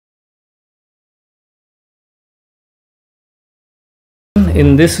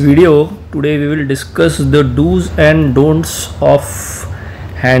In this video today we will discuss the do's and don'ts of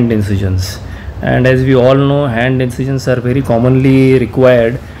hand incisions. And as we all know, hand incisions are very commonly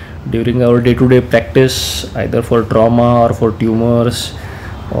required during our day-to-day practice, either for trauma or for tumors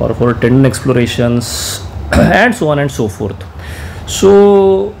or for tendon explorations and so on and so forth.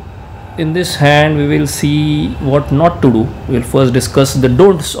 So in this hand we will see what not to do. We will first discuss the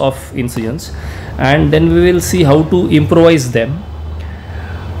don'ts of incisions, and then we will see how to improvise them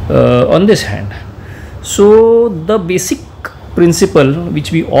on this hand. So the basic principle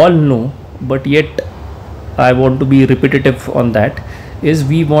which we all know, but yet I want to be repetitive on that, is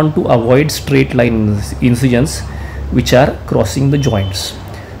we want to avoid straight line incisions which are crossing the joints.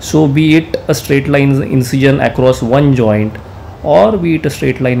 So be it a straight line incision across one joint, or be it a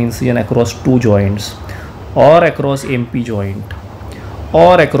straight line incision across two joints, or across MP joint,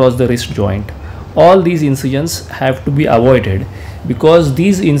 or across the wrist joint, all these incisions have to be avoided, because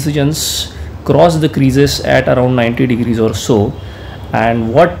these incisions cross the creases at around 90 degrees or so,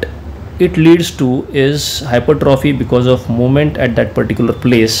 and what it leads to is hypertrophy because of movement at that particular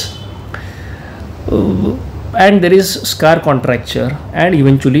place, and there is scar contracture, and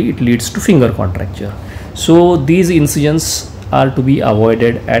eventually it leads to finger contracture. So these incisions are to be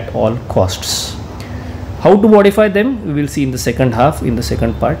avoided at all costs. How to modify them we will see in the second half, in the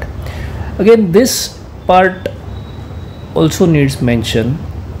second part. Again, this part also needs mention.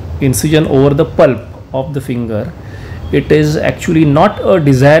 Incision over the pulp of the finger, it is actually not a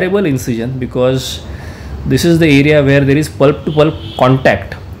desirable incision, because this is the area where there is pulp to pulp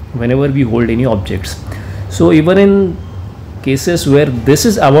contact whenever we hold any objects. So even in cases where this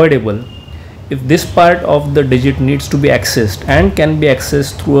is avoidable, if this part of the digit needs to be accessed and can be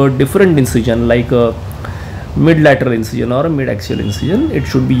accessed through a different incision, like a mid-lateral incision or a mid-axial incision, it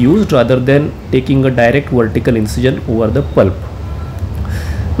should be used rather than taking a direct vertical incision over the pulp.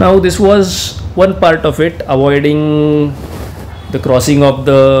 Now this was one part of it, avoiding the crossing of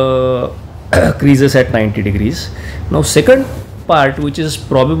the creases at 90 degrees. Now second part, which is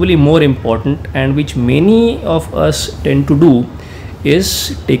probably more important and which many of us tend to do,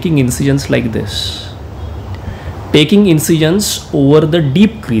 is taking incisions like this, taking incisions over the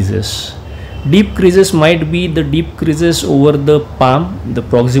deep creases. Deep creases might be the deep creases over the palm, the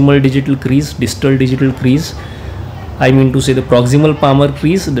proximal digital crease, distal digital crease, I mean to say the proximal palmar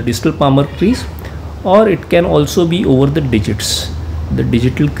crease, the distal palmar crease, or it can also be over the digits, the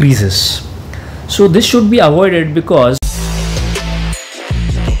digital creases. So this should be avoided, because